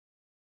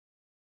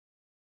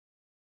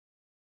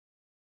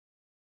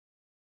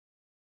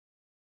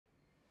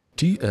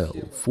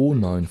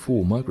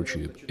TL494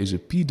 microchip is a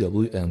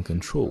PWM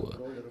controller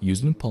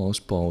used in pulse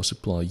power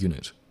supply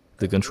unit.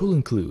 The control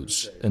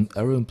includes an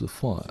error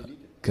amplifier,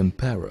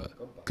 comparer,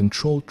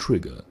 control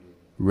trigger,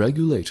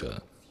 regulator,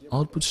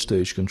 output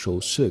stage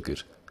control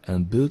circuit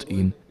and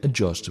built-in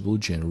adjustable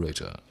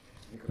generator.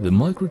 The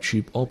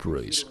microchip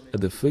operates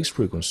at the fixed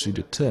frequency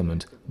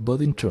determined by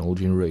the internal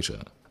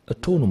generator.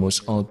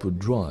 Autonomous output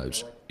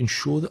drives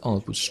ensure the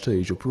output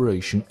stage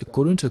operation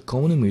according to a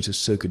common emitter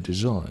circuit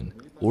design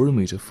or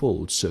emitter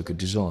fault circuit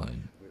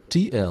design.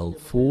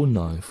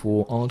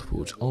 TL494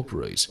 output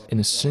operates in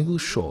a single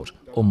shot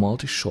or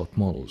multi-shot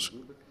models.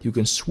 You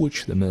can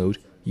switch the mode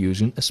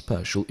using a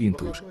special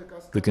input.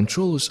 The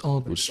controller's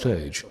output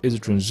stage is a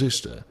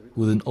transistor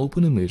with an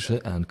open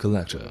emitter and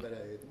collector.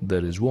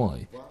 That is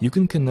why you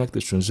can connect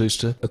the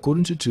transistor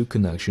according to two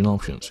connection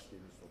options: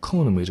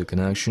 common emitter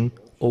connection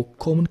or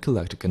common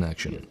collector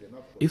connection.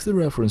 If the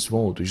reference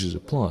voltage is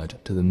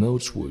applied to the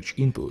mode switch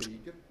input,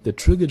 the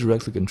trigger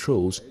directly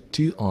controls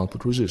two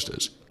output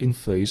resistors in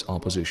phase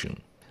opposition.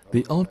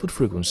 The output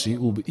frequency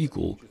will be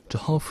equal to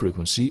half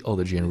frequency of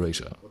the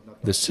generator.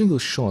 The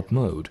single-shot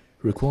mode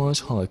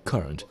requires high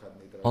current.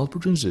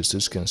 Output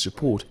transistors can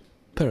support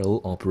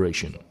parallel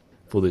operation.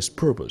 For this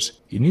purpose,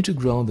 you need to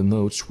ground the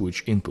mode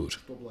switch input.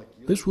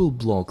 This will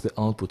block the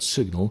output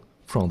signal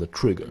from the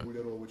trigger.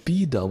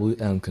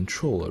 PWM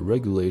controller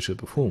regulator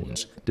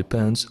performance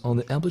depends on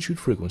the amplitude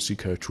frequency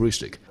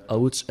characteristic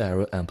of its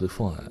error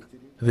amplifier.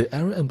 The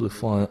error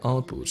amplifier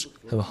outputs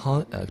have a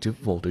high active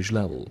voltage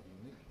level.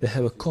 They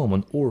have a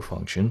common OR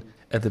function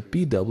at the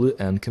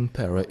PWM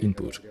comparer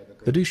input.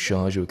 The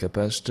discharge of a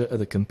capacitor at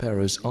the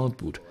comparer's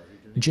output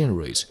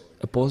generates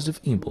a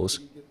positive impulse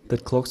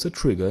that clocks the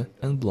trigger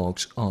and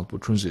blocks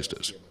output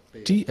transistors.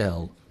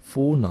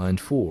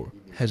 TL494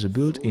 has a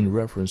built-in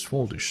reference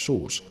voltage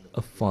source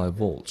of 5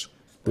 volts.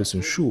 This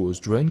ensures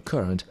drain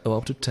current of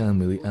up to 10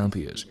 mA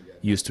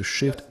used to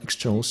shift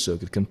external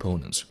circuit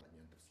components.